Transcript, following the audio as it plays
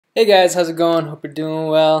Hey guys, how's it going? Hope you're doing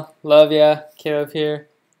well. Love ya. Caleb here.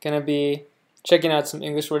 Gonna be checking out some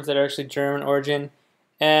English words that are actually German origin.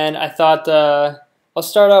 And I thought I'll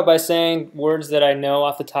start out by saying words that I know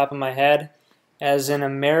off the top of my head. As an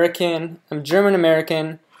American, I'm German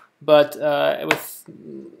American, but with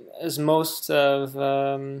as most of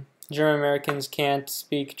German Americans can't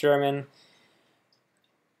speak German,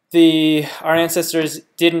 our ancestors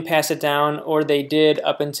didn't pass it down, or they did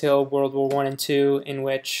up until World War I and II, in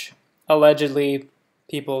which allegedly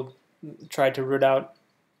people tried to root out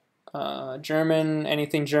German,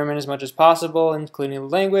 anything German as much as possible, including the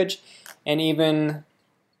language, and even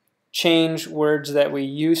change words that we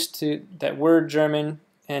used to that were German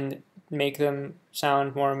and make them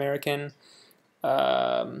sound more American.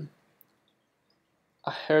 I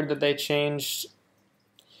heard that they changed,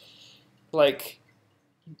 like,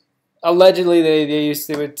 allegedly they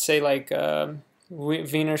would say like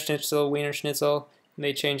Wiener Schnitzel, and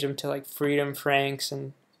they changed them to like Freedom Franks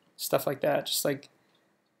and stuff like that. Just like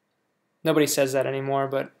nobody says that anymore,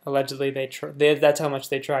 but allegedly that's how much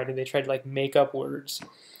they tried. They tried to like make up words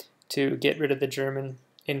to get rid of the German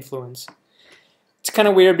influence. It's kind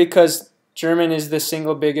of weird because German is the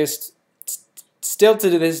single biggest, still to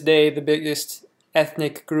this day, the biggest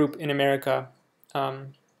ethnic group in America.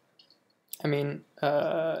 I mean,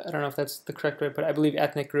 I don't know if that's the correct way, but I believe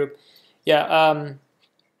ethnic group. Yeah.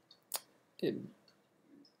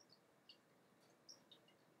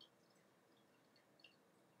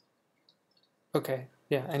 Okay.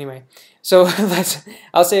 Yeah. Anyway, so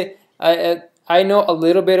I'll say I know a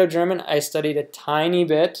little bit of German. I studied a tiny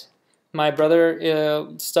bit. My brother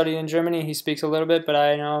studied in Germany. He speaks a little bit, but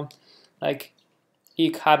I know like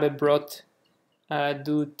ich habe Brot,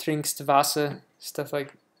 du trinkst Wasser, stuff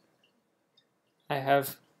like I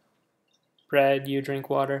have bread, you drink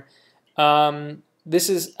water. I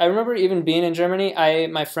remember even being in Germany.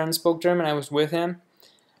 My friend spoke German. I was with him.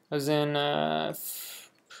 I was in I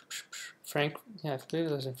believe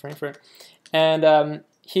it was in Frankfurt, and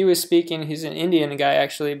he was speaking. He's an Indian guy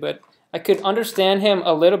actually, but I could understand him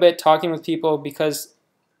a little bit talking with people because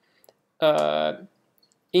uh,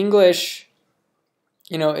 English,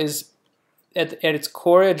 is at its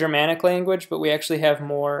core a Germanic language, but we actually have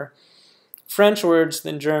more French words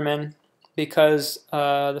than German because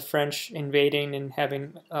the French invading and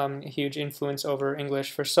having a huge influence over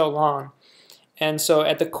English for so long. And so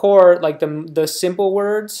at the core, like the simple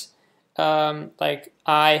words, like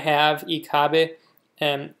I have, ich habe,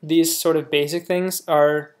 and these sort of basic things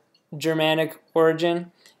are Germanic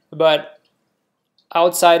origin. But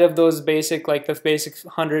outside of those basic, like the basic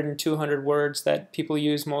 100 and 200 words that people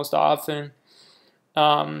use most often,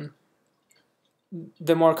 um,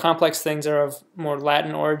 the more complex things are of more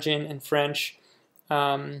Latin origin and French,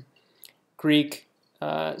 um, Greek.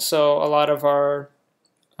 So a lot of our,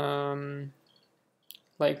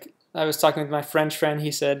 like I was talking with my French friend,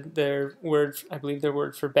 he said I believe their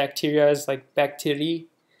word for bacteria is like bactérie.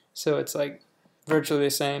 So it's like virtually the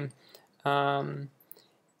same. Um,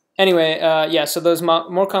 anyway, yeah, so those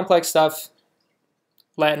more complex stuff,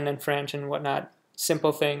 Latin and French and whatnot,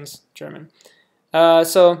 simple things, German.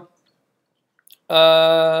 So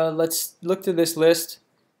let's look through this list.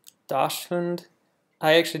 Dachshund.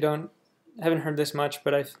 I actually haven't heard this much,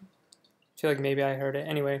 but I feel like maybe I heard it.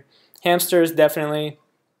 Anyway, hamsters definitely.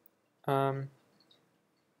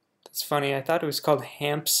 That's funny. I thought it was called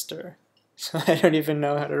hamster, so I don't even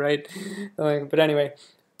know how to write. But anyway,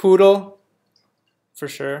 poodle for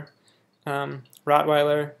sure.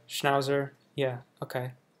 Rottweiler, Schnauzer. Yeah,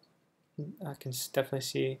 okay. I can definitely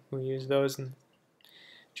see we use those in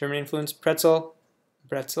German influence. Pretzel,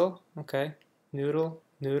 Bretzel. Okay. Noodle,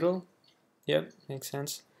 noodle. Yep, makes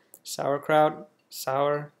sense. Sauerkraut,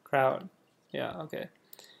 sauerkraut. Yeah, okay.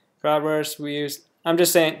 Bratwurst we use. I'm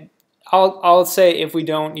just saying. I'll say if we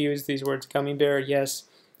don't use these words: gummy bear, yes.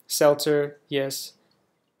 Seltzer, yes.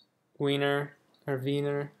 Wiener or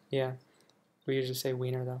Wiener, yeah. We usually say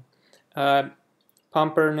wiener though.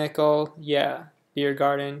 Pumpernickel, yeah. Beer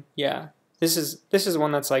garden, yeah. This is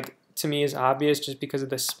one that's like to me is obvious just because of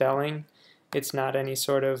the spelling. It's not any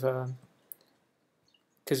sort of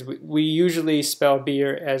because we usually spell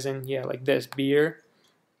beer as in yeah like this beer,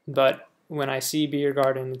 but when I see beer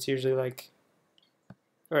garden, it's usually like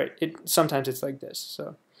right. Sometimes it's like this.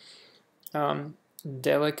 So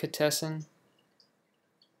delicatessen.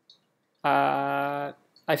 I've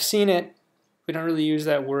seen it. We don't really use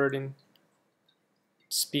that word in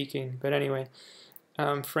speaking, but anyway,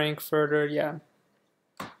 Frankfurter, yeah.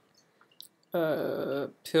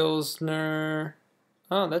 Pilsner.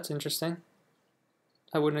 Oh, that's interesting.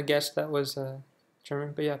 I wouldn't have guessed that was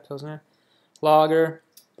German, but yeah, Pilsner. Lager,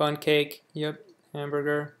 bun cake, yep.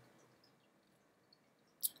 Hamburger,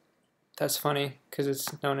 That's funny because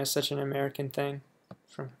it's known as such an American thing,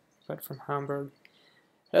 but from Hamburg.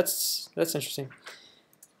 That's interesting.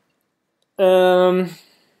 So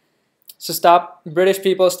stop, British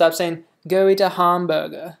people, stop saying go eat a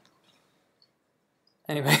hamburger.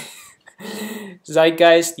 Anyway,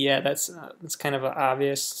 Zeitgeist, yeah, that's kind of an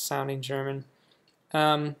obvious sounding German.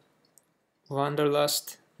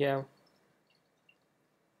 Wanderlust, yeah,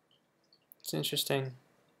 it's interesting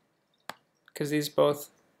because these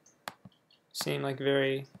both seem like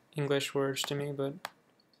very English words to me, but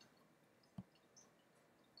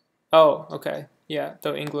oh, okay, yeah,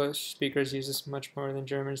 though English speakers use this much more than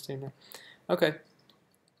Germans do now. Okay,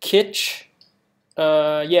 kitsch,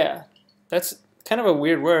 yeah, that's kind of a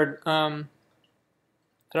weird word. I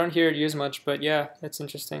don't hear it used much, but yeah, that's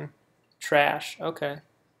interesting. Trash, okay,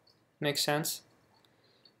 makes sense.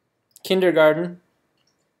 Kindergarten,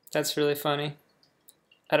 that's really funny.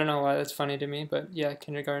 I don't know why that's funny to me, but yeah,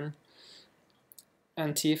 kindergarten.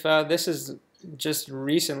 Antifa, this has just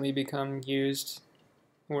recently become used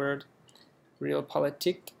word.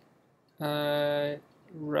 Realpolitik,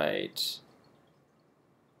 right.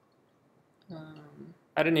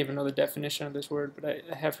 I didn't even know the definition of this word, but I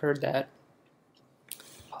have heard that.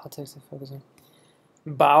 Politics of focusing.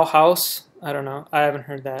 Bauhaus, I don't know. I haven't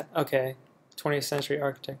heard that. Okay, 20th century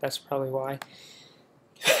architect, that's probably why.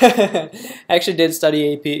 I actually did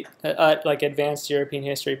study AP, like advanced European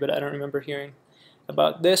history, but I don't remember hearing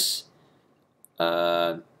about this.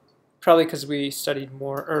 Probably because we studied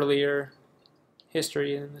more earlier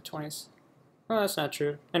history in the 20s. Well, that's not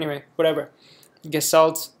true. Anyway, whatever.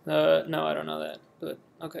 Gestalt, no, I don't know that, but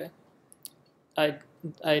okay. I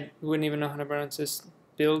wouldn't even know how to pronounce this.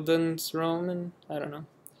 Bildungsroman? I don't know.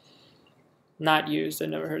 Not used. I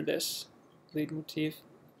never heard this. Leitmotiv.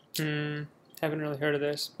 Haven't really heard of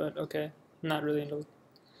this, but okay. Not really into it.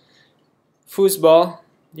 Foosball.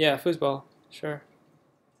 Yeah, foosball. Sure.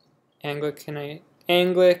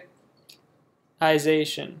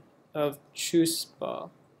 Anglicization of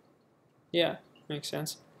Schussball. Yeah, makes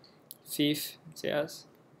sense. Fief. Yes.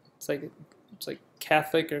 It's like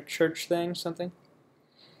Catholic or church thing, something.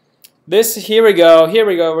 This, here we go.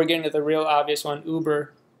 We're getting to the real obvious one.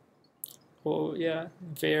 Uber. Oh yeah,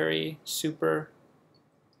 very super.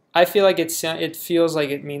 I feel like it feels like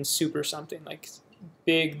it means super something, like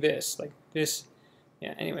big this, like this.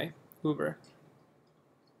 Yeah. Anyway, Uber.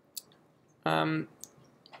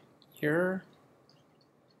 You're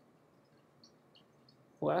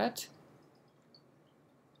what?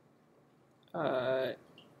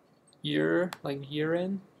 You're like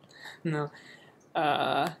urine? No.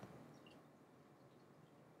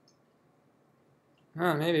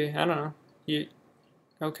 Oh, maybe, I don't know.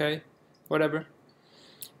 Okay, whatever.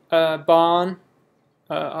 Bahn,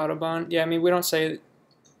 Autobahn. Yeah, I mean we don't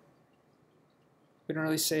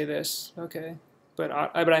really say this. Okay, but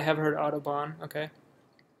I have heard Autobahn. Okay,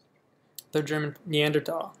 they're German.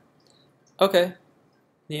 Neanderthal. Okay,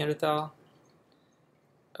 Neanderthal.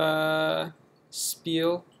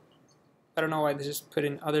 Spiel. I don't know why they just put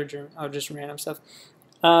in other German. Oh, just random stuff.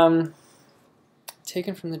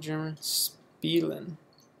 Taken from the German Spielen.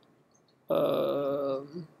 Oh.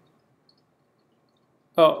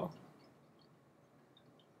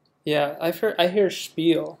 Yeah, I hear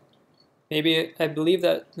Spiel. Maybe I believe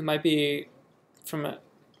that it might be from a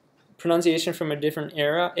pronunciation from a different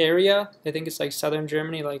area. I think it's like southern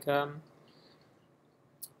Germany, like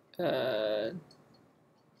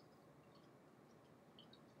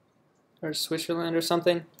or Switzerland or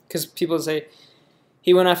something. Because people say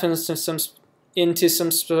he went off into some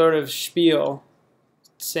sort of spiel,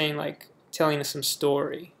 saying like telling us some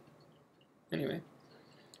story. Anyway,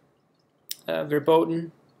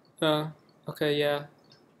 verboten. Okay, yeah,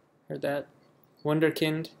 heard that.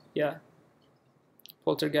 Wunderkind, yeah.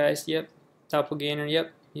 Poltergeist, yep. Doppelganger,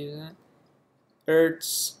 yep. Use that.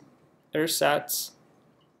 Ersatz.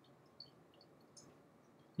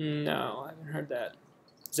 No, I haven't heard that.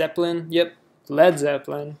 Zeppelin, yep. Led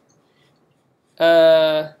Zeppelin.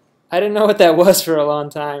 I didn't know what that was for a long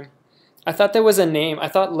time. I thought that was a name. I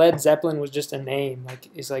thought Led Zeppelin was just a name. Like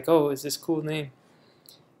it's like, oh, is this cool name?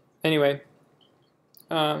 Anyway,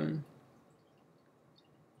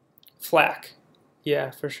 flak.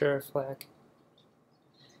 Yeah, for sure, flak.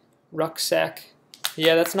 Rucksack.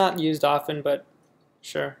 Yeah, that's not used often, but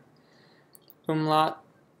sure. Umlaut.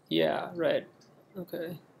 Yeah, right.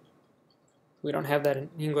 Okay. We don't have that in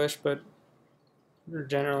English, but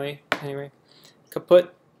generally, anyway.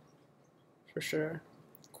 Kaput. For sure.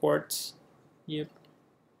 Quartz. Yep.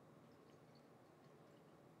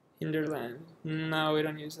 Hinterland. No, we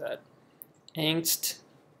don't use that. Angst.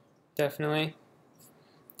 Definitely.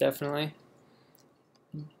 Definitely.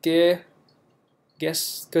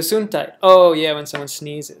 Guess Gesundheit. Oh yeah, when someone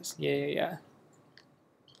sneezes. Yeah.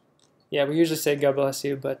 Yeah, we usually say God bless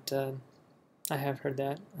you, but I have heard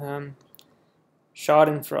that.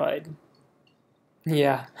 Schadenfreude.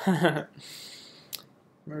 Yeah.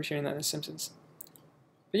 Remember hearing that in The Simpsons.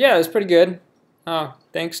 But yeah, it was pretty good. Oh,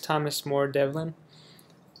 thanks, Thomas Moore Devlin.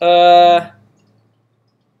 It's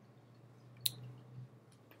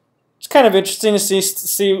kind of interesting to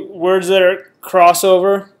see words that are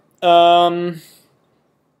crossover.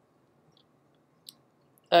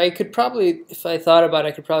 I could probably, if I thought about it,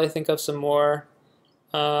 I could probably think of some more.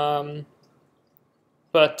 But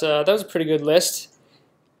that was a pretty good list.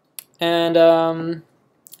 And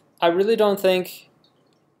I really don't think,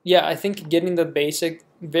 yeah, I think getting the basic,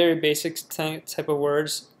 very basic type of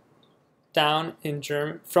words down in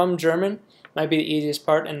from German might be the easiest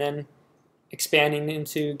part, and then expanding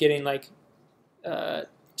into getting like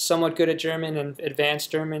somewhat good at German and advanced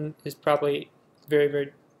German is probably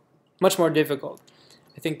very much more difficult.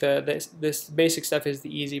 I think this basic stuff is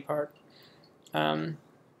the easy part. Yeah,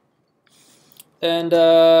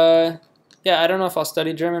 I don't know if I'll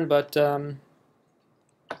study German, but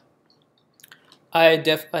I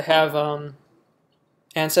have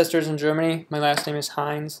ancestors in Germany. My last name is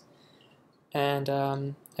Heinz, and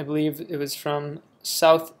I believe it was from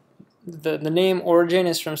the name origin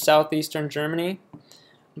is from southeastern Germany,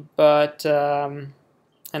 but and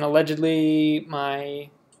allegedly my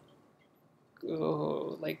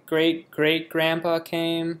like great grandpa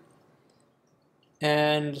came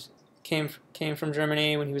from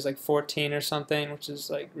Germany when he was like 14 or something, which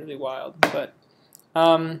is like really wild. But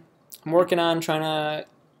I'm working on trying to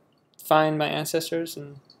find my ancestors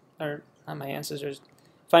or not my ancestors,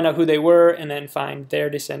 find out who they were, and then find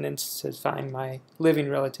their descendants to find my living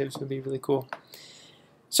relatives would be really cool.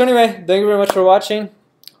 So anyway, thank you very much for watching.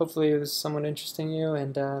 Hopefully it was somewhat interesting to you,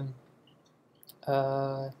 and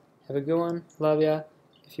have a good one. Love ya.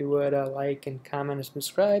 If you would like and comment and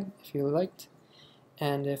subscribe if you liked,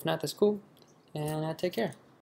 and if not, that's cool. And take care.